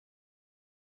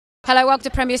Hello, welcome to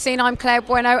Premier Scene. I'm Claire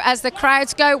Bueno as the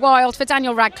crowds go wild for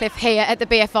Daniel Radcliffe here at the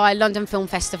BFI London Film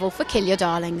Festival for Kill Your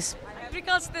Darlings. With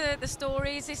regards to the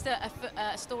story, is this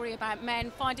a story about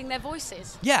men finding their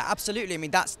voices? Yeah, absolutely. I mean,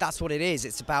 that's what it is.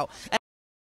 It's about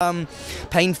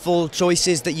painful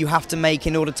choices that you have to make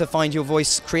in order to find your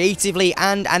voice creatively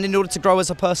and in order to grow as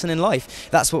a person in life.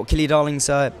 That's what Kill Your Darlings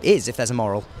is, if there's a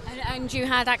moral. And you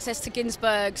had access to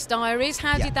Ginsburg's diaries.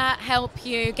 How did that help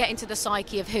you get into the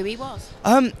psyche of who he was?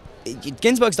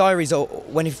 Ginsburg's diaries,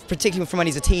 particularly from when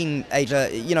he's a teenager,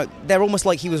 you know, they're almost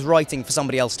like he was writing for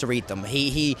somebody else to read them.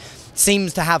 He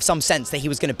seems to have some sense that he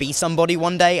was going to be somebody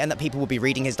one day and that people would be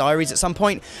reading his diaries at some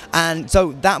point. And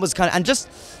so that was and just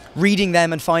reading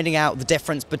them and finding out the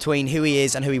difference between who he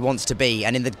is and who he wants to be.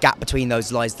 And in the gap between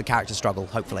those lies the character struggle,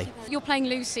 hopefully. You're playing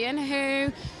Lucian,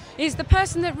 who is the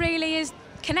person that really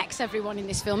connects everyone in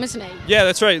this film, isn't he? Yeah,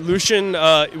 that's right. Lucian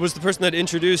was the person that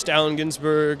introduced Allen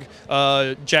Ginsberg,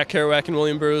 Jack Kerouac, and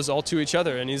William Burroughs all to each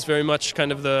other, and he's very much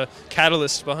kind of the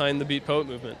catalyst behind the Beat Poet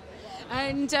movement.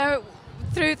 And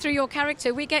through your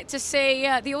character, we get to see,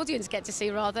 the audience get to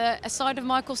see rather, a side of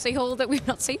Michael C. Hall that we've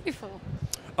not seen before.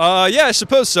 Yeah, I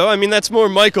suppose so. I mean, that's more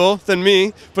Michael than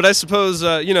me, but I suppose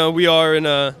you know, we in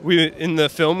the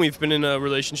film. We've been in a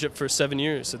relationship for 7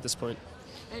 years at this point.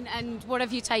 And what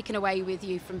have you taken away with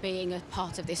you from being a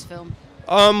part of this film?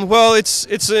 Well,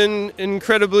 it's an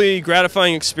incredibly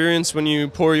gratifying experience when you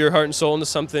pour your heart and soul into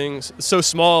something so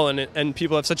small and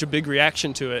people have such a big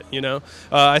reaction to it. You know,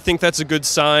 I think that's a good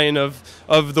sign of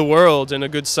the world and a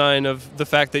good sign of the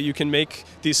fact that you can make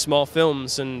these small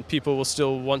films and people will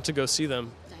still want to go see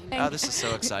them. Oh, this is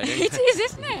so exciting. It is,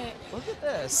 isn't it? Look at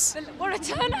this. What a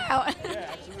turnout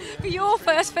for your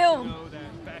first film.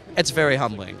 It's very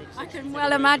humbling. I can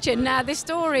well imagine. Now, this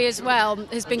story as well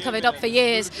has been covered up for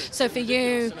years, so for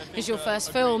you, as your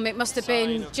first film, it must have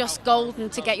been just golden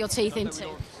to get your teeth into.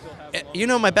 You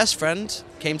know, my best friend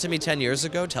came to me 10 years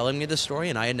ago telling me the story,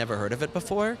 and I had never heard of it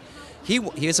before. He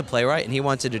is a playwright, and he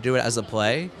wanted to do it as a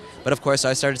play, but of course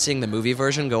I started seeing the movie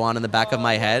version go on in the back of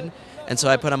my head, and so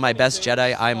I put on my best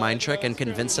Jedi eye mind trick and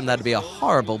convinced him that it'd be a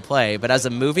horrible play, but as a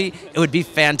movie, it would be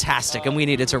fantastic, and we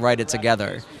needed to write it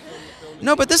together.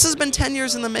 No, but this has been 10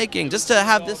 years in the making. Just to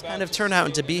have this kind of turnout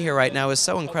and to be here right now is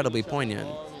so incredibly poignant.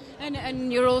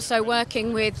 And you're also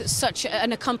working with such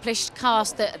an accomplished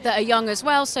cast that are young as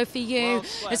well. So for you,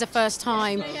 as a first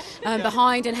time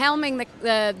behind and helming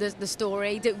the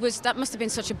story, that must have been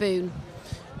such a boon.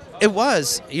 It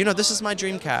was. You know, this is my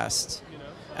dream cast.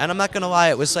 And I'm not going to lie,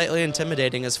 it was slightly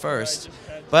intimidating as first.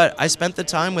 But I spent the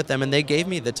time with them, and they gave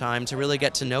me the time to really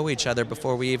get to know each other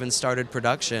before we even started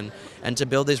production and to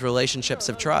build these relationships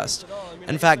of trust.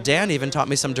 In fact, Dan even taught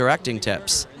me some directing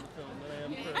tips.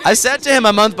 I said to him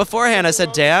a month beforehand, I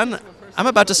said, Dan, I'm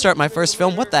about to start my first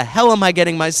film. What the hell am I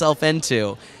getting myself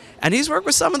into? And he's worked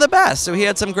with some of the best, so he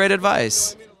had some great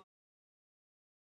advice.